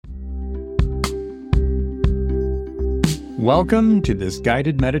Welcome to this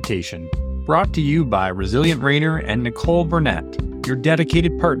guided meditation, brought to you by Resilient Rainer and Nicole Burnett, your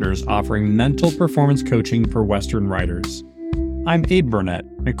dedicated partners offering mental performance coaching for Western writers. I'm Abe Burnett,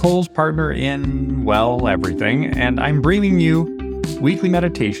 Nicole's partner in, well, everything, and I'm bringing you weekly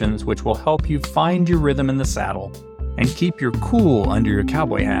meditations which will help you find your rhythm in the saddle and keep your cool under your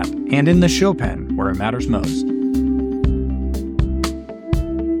cowboy hat and in the show pen where it matters most.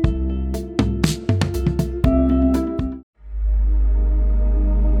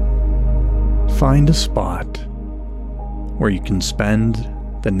 Find a spot where you can spend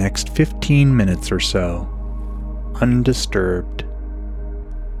the next 15 minutes or so undisturbed,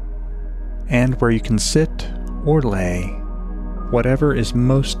 and where you can sit or lay, whatever is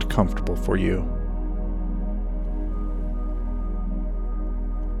most comfortable for you.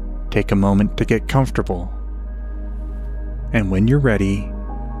 Take a moment to get comfortable, and when you're ready,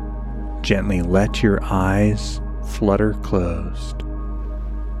 gently let your eyes flutter closed.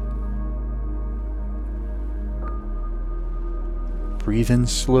 Breathe in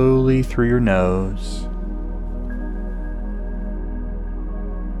slowly through your nose.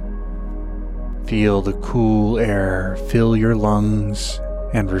 Feel the cool air fill your lungs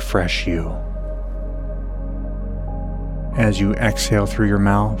and refresh you. As you exhale through your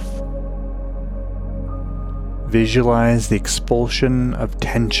mouth, visualize the expulsion of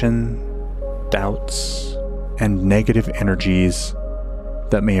tension, doubts, and negative energies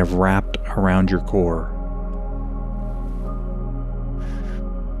that may have wrapped around your core.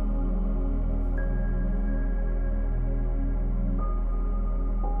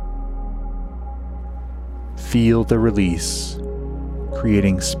 Feel the release,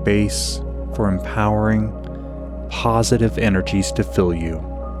 creating space for empowering, positive energies to fill you.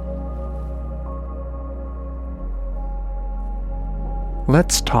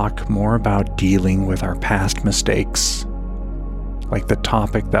 Let's talk more about dealing with our past mistakes, like the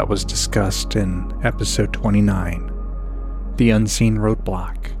topic that was discussed in episode 29, the unseen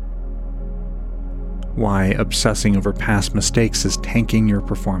roadblock. Why obsessing over past mistakes is tanking your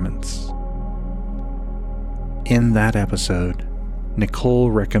performance. In that episode,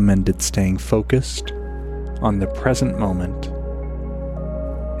 Nicole recommended staying focused on the present moment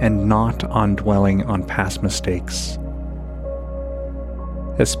and not on dwelling on past mistakes,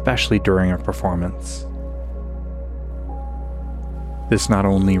 especially during a performance. This not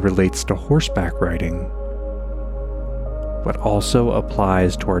only relates to horseback riding, but also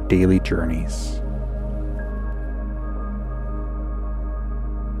applies to our daily journeys.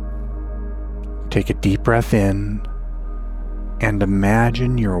 Take a deep breath in and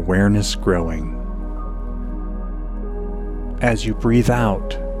imagine your awareness growing. As you breathe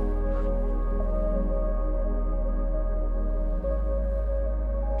out,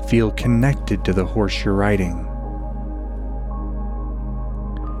 feel connected to the horse you're riding.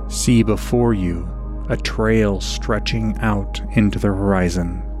 See before you a trail stretching out into the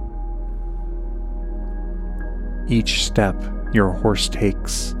horizon. Each step your horse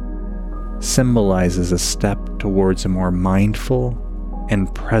takes symbolizes a step towards a more mindful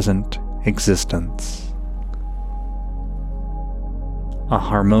and present existence. A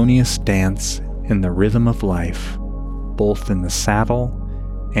harmonious dance in the rhythm of life, both in the saddle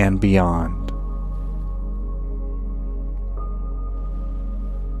and beyond.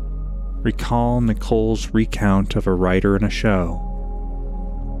 Recall Nicole's recount of a rider in a show,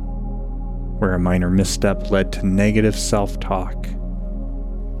 where a minor misstep led to negative self-talk,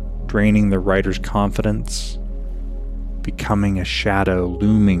 draining the rider's confidence, becoming a shadow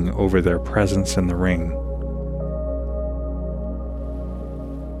looming over their presence in the ring.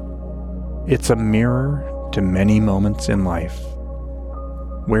 It's a mirror to many moments in life,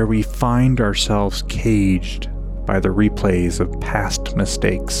 where we find ourselves caged by the replays of past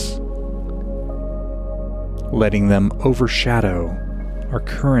mistakes, letting them overshadow our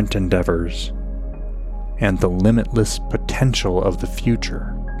current endeavors and the limitless potential of the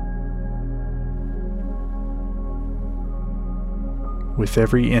future. With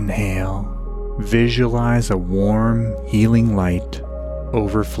every inhale, visualize a warm, healing light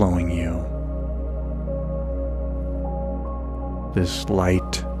overflowing you. This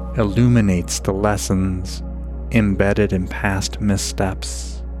light illuminates the lessons embedded in past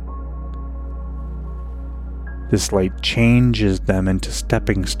missteps. This light changes them into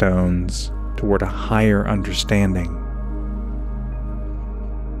stepping stones toward a higher understanding.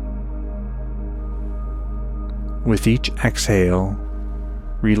 With each exhale,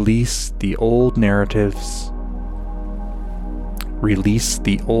 release the old narratives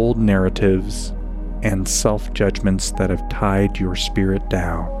and self-judgments that have tied your spirit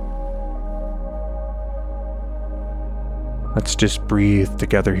down. Let's just breathe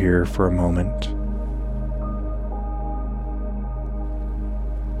together here for a moment.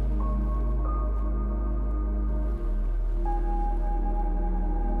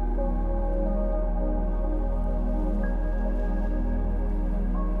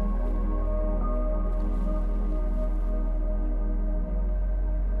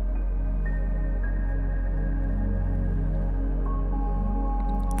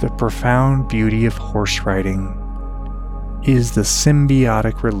 The profound beauty of horse riding is the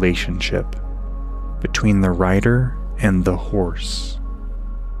symbiotic relationship between the rider and the horse.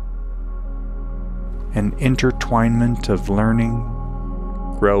 An intertwinement of learning,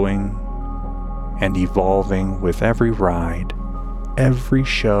 growing, and evolving with every ride, every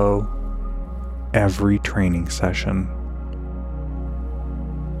show, every training session.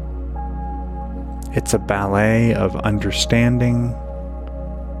 It's a ballet of understanding,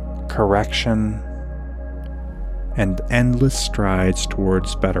 correction, and endless strides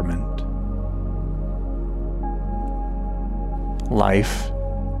towards betterment. Life,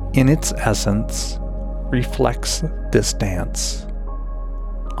 in its essence, reflects this dance,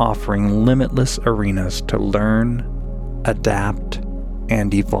 offering limitless arenas to learn, adapt,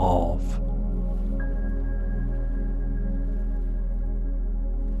 and evolve.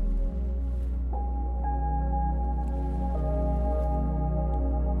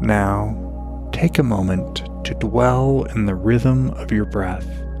 Now, take a moment to dwell in the rhythm of your breath,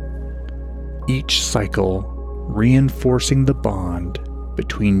 each cycle reinforcing the bond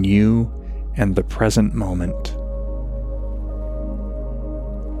between you and the present moment.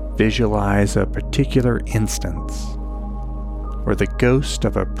 Visualize a particular instance where the ghost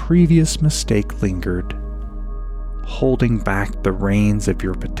of a previous mistake lingered, holding back the reins of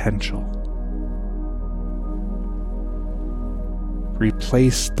your potential.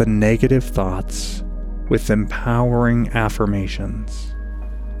 Replace the negative thoughts with empowering affirmations.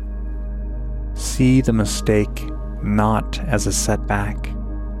 See the mistake not as a setback,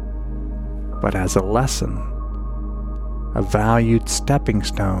 but as a lesson, a valued stepping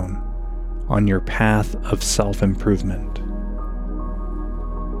stone on your path of self-improvement.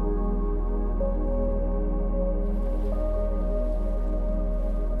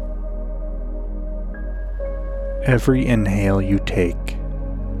 Every inhale you take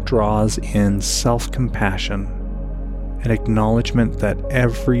draws in self-compassion, an acknowledgement that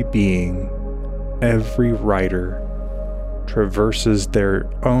every being, every rider, traverses their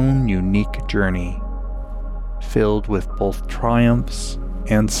own unique journey, filled with both triumphs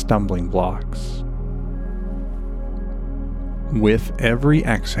and stumbling blocks. With every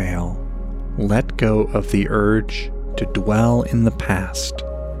exhale, let go of the urge to dwell in the past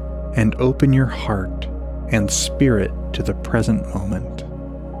and open your heart and spirit to the present moment.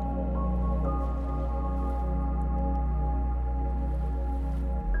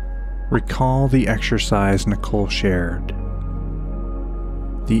 Recall the exercise Nicole shared,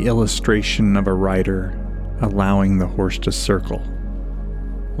 the illustration of a rider allowing the horse to circle,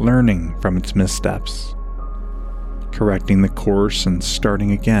 learning from its missteps, correcting the course and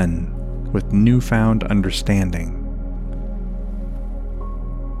starting again with newfound understanding.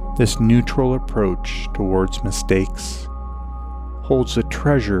 This neutral approach towards mistakes holds a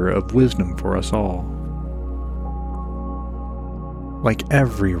treasure of wisdom for us all. Like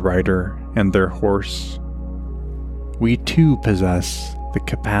every rider and their horse, we too possess the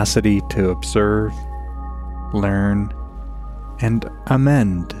capacity to observe, learn, and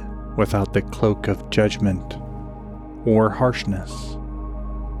amend without the cloak of judgment or harshness.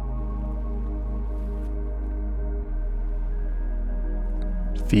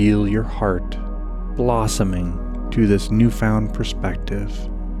 Feel your heart blossoming to this newfound perspective,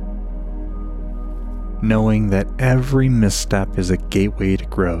 knowing that every misstep is a gateway to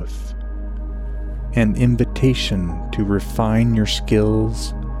growth, an invitation to refine your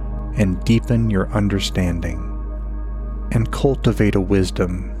skills and deepen your understanding, and cultivate a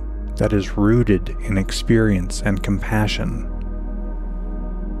wisdom that is rooted in experience and compassion.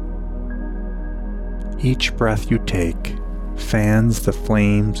 Each breath you take fans the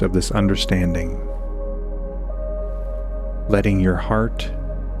flames of this understanding, letting your heart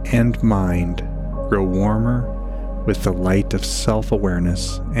and mind grow warmer with the light of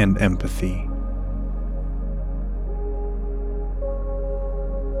self-awareness and empathy.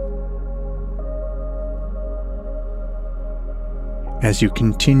 As you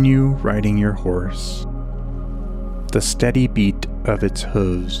continue riding your horse, the steady beat of its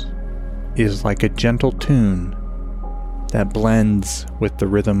hooves is like a gentle tune that blends with the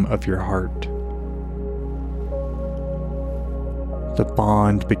rhythm of your heart. The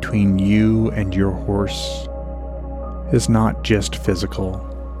bond between you and your horse is not just physical,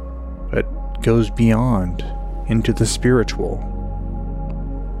 but goes beyond into the spiritual,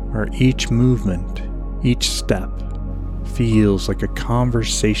 where each movement, each step feels like a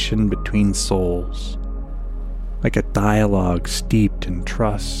conversation between souls, like a dialogue steeped in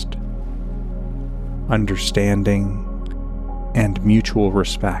trust, understanding, and mutual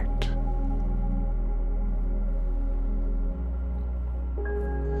respect.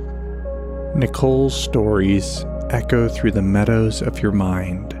 Nicole's stories echo through the meadows of your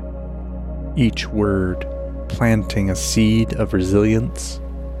mind, each word planting a seed of resilience,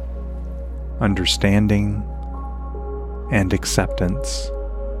 understanding, and acceptance.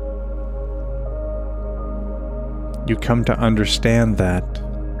 You come to understand that,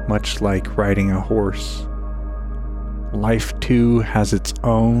 much like riding a horse, life too has its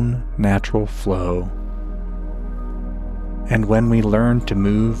own natural flow. And when we learn to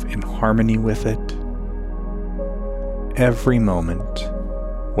move in harmony with it, every moment,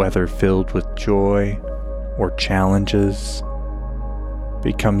 whether filled with joy or challenges,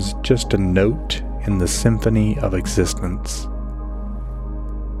 becomes just a note in the symphony of existence.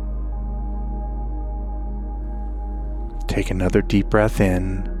 Take another deep breath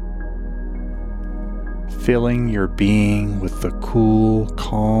in, filling your being with the cool,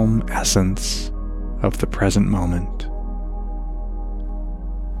 calm essence of the present moment.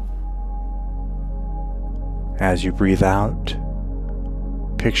 As you breathe out,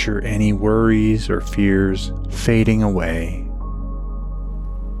 picture any worries or fears fading away,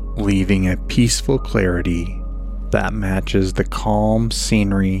 leaving a peaceful clarity that matches the calm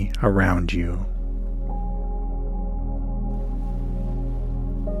scenery around you.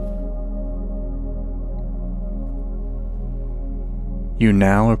 You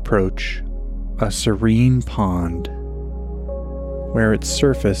now approach a serene pond where its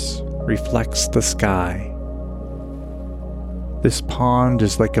surface reflects the sky. This pond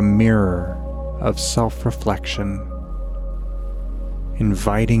is like a mirror of self-reflection,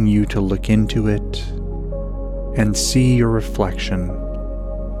 inviting you to look into it and see your reflection,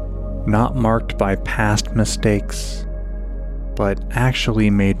 not marked by past mistakes, but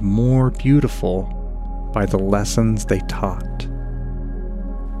actually made more beautiful by the lessons they taught.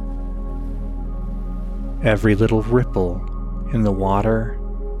 Every little ripple in the water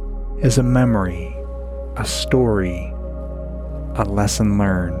is a memory, a story, a lesson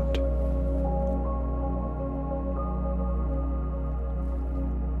learned.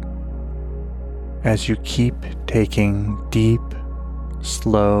 As you keep taking deep,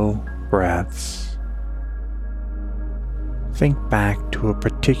 slow breaths, think back to a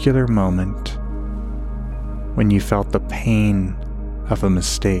particular moment when you felt the pain of a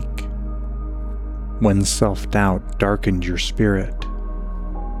mistake, when self-doubt darkened your spirit.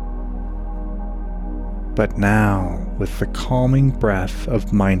 But now, with the calming breath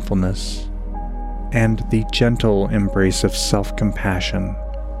of mindfulness and the gentle embrace of self-compassion,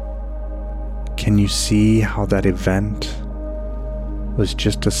 can you see how that event was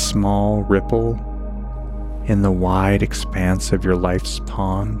just a small ripple in the wide expanse of your life's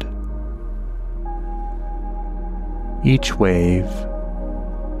pond? Each wave,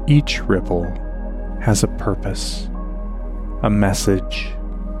 each ripple has a purpose, a message,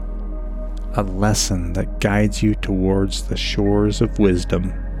 a lesson that guides you towards the shores of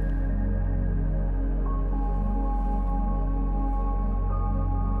wisdom.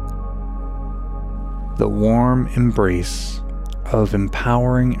 The warm embrace of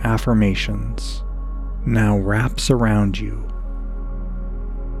empowering affirmations now wraps around you,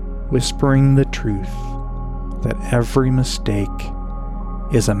 whispering the truth that every mistake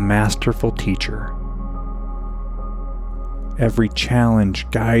is a masterful teacher. Every challenge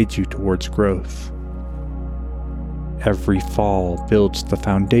guides you towards growth. Every fall builds the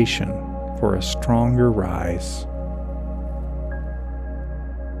foundation for a stronger rise.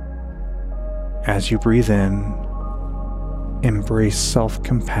 As you breathe in, embrace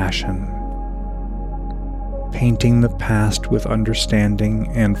self-compassion, painting the past with understanding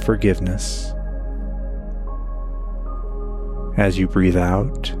and forgiveness. As you breathe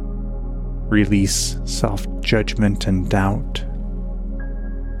out, release self-judgment and doubt,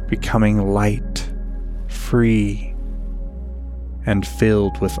 becoming light, free, and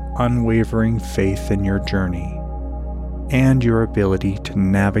filled with unwavering faith in your journey and your ability to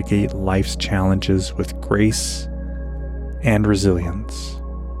navigate life's challenges with grace and resilience.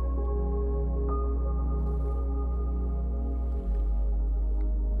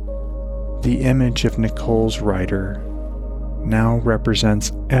 The image of Nicole's rider now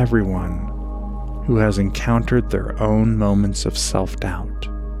represents everyone who has encountered their own moments of self-doubt.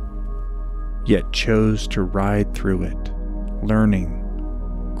 yet chose to ride through it, learning,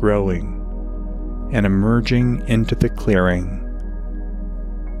 growing, and emerging into the clearing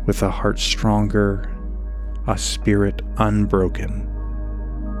with a heart stronger, a spirit unbroken.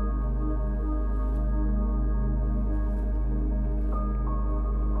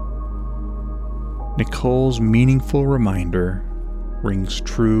 Nicole's meaningful reminder rings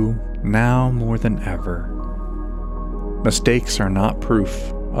true now more than ever. Mistakes are not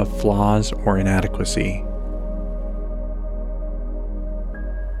proof of flaws or inadequacy.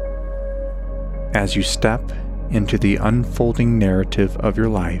 As you step into the unfolding narrative of your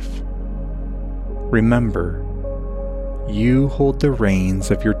life, remember, you hold the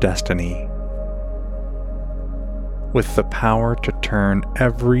reins of your destiny, with the power to turn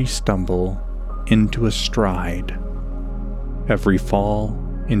every stumble into a stride, every fall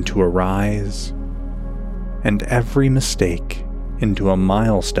into a rise, and every mistake into a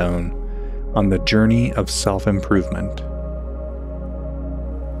milestone on the journey of self-improvement.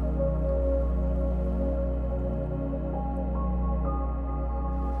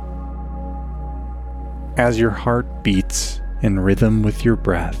 As your heart beats in rhythm with your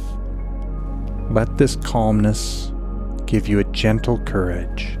breath, let this calmness give you a gentle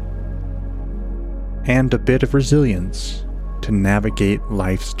courage and a bit of resilience to navigate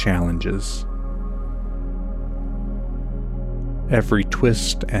life's challenges. Every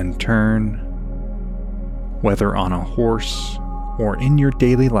twist and turn, whether on a horse or in your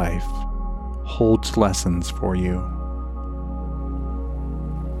daily life, holds lessons for you.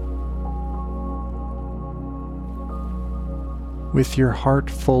 With your heart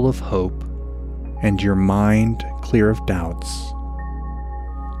full of hope and your mind clear of doubts,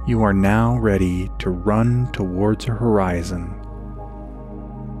 you are now ready to run towards a horizon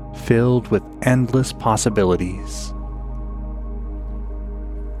filled with endless possibilities.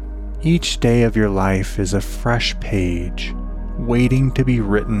 Each day of your life is a fresh page waiting to be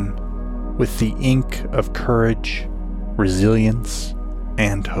written with the ink of courage, resilience,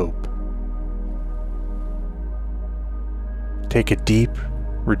 and hope. Take a deep,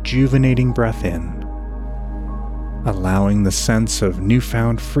 rejuvenating breath in, allowing the sense of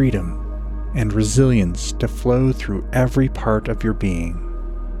newfound freedom and resilience to flow through every part of your being,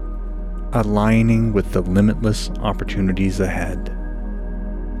 aligning with the limitless opportunities ahead.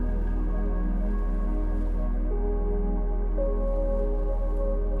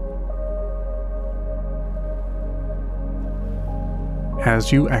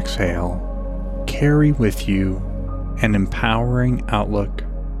 As you exhale, carry with you an empowering outlook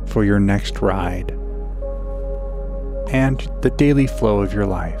for your next ride and the daily flow of your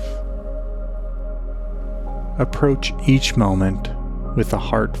life. Approach each moment with a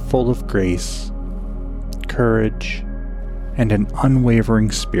heart full of grace, courage, and an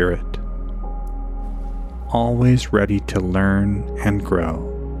unwavering spirit, always ready to learn and grow.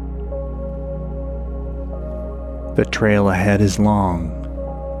 The trail ahead is long,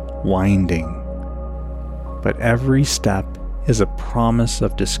 winding, but every step is a promise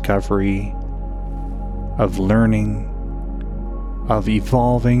of discovery, of learning, of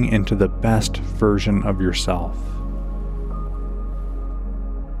evolving into the best version of yourself.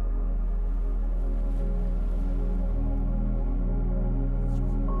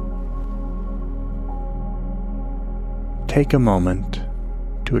 Take a moment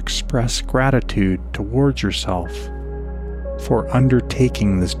to express gratitude towards yourself for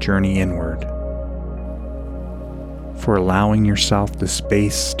undertaking this journey inward, for allowing yourself the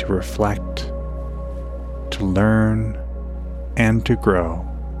space to reflect, to learn, and to grow.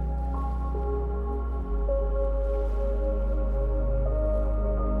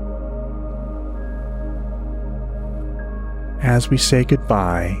 As we say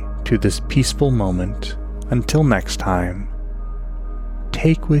goodbye to this peaceful moment, until next time,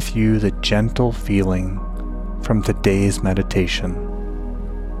 take with you the gentle feeling from today's meditation.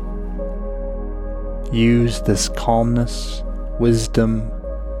 Use this calmness, wisdom,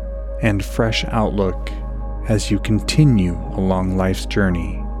 and fresh outlook as you continue along life's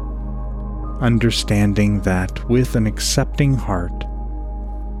journey, understanding that with an accepting heart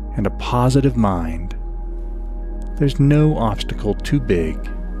and a positive mind, there's no obstacle too big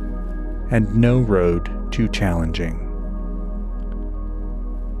and no road too challenging.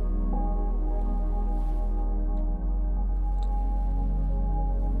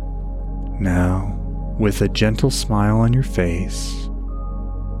 Now, with a gentle smile on your face,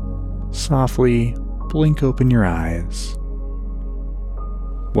 softly blink open your eyes,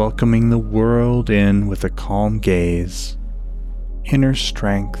 welcoming the world in with a calm gaze, inner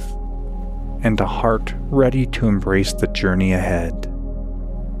strength, and a heart ready to embrace the journey ahead.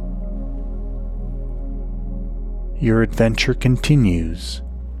 Your adventure continues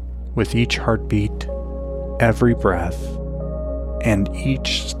with each heartbeat, every breath, and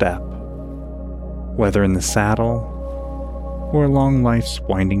each step, whether in the saddle or along life's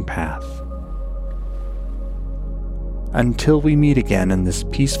winding path. Until we meet again in this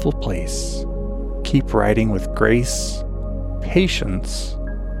peaceful place, keep riding with grace, patience,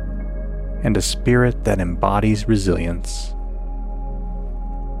 and a spirit that embodies resilience.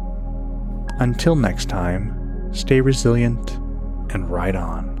 Until next time, stay resilient and ride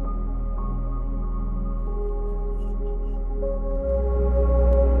on.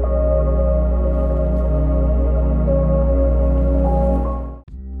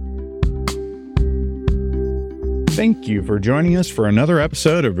 Thank you for joining us for another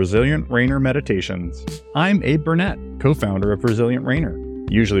episode of Resilient Rainer Meditations. I'm Abe Burnett, co-founder of Resilient Rainer,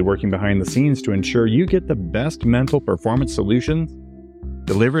 usually working behind the scenes to ensure you get the best mental performance solutions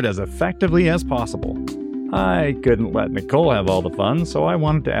delivered as effectively as possible. I couldn't let Nicole have all the fun, so I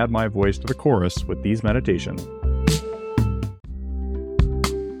wanted to add my voice to the chorus with these meditations.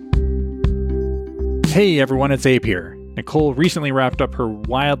 Hey everyone, it's Abe here. Nicole recently wrapped up her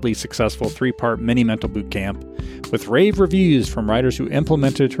wildly successful 3-part mini mental boot camp with rave reviews from riders who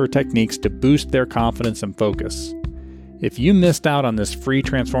implemented her techniques to boost their confidence and focus. If you missed out on this free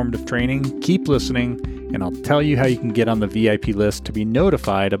transformative training, keep listening, and I'll tell you how you can get on the VIP list to be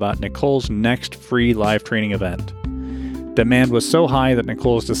notified about Nicole's next free live training event. Demand was so high that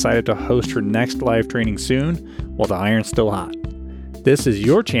Nicole's decided to host her next live training soon while the iron's still hot. This is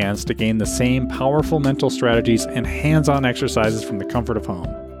your chance to gain the same powerful mental strategies and hands-on exercises from the comfort of home.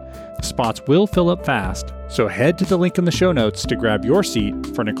 The spots will fill up fast, so head to the link in the show notes to grab your seat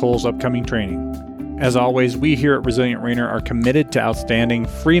for Nicole's upcoming training. As always, we here at Resilient Rainer are committed to outstanding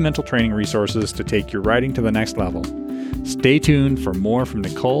free mental training resources to take your riding to the next level. Stay tuned for more from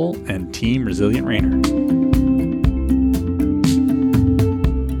Nicole and Team Resilient Rainer.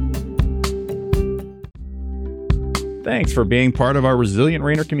 Thanks for being part of our Resilient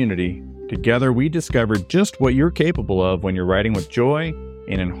Rainer community. Together, we discovered just what you're capable of when you're riding with joy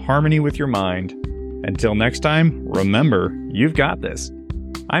and in harmony with your mind. Until next time, remember, you've got this.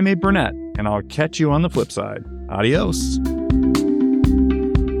 I'm Abe Burnett, and I'll catch you on the flip side. Adios.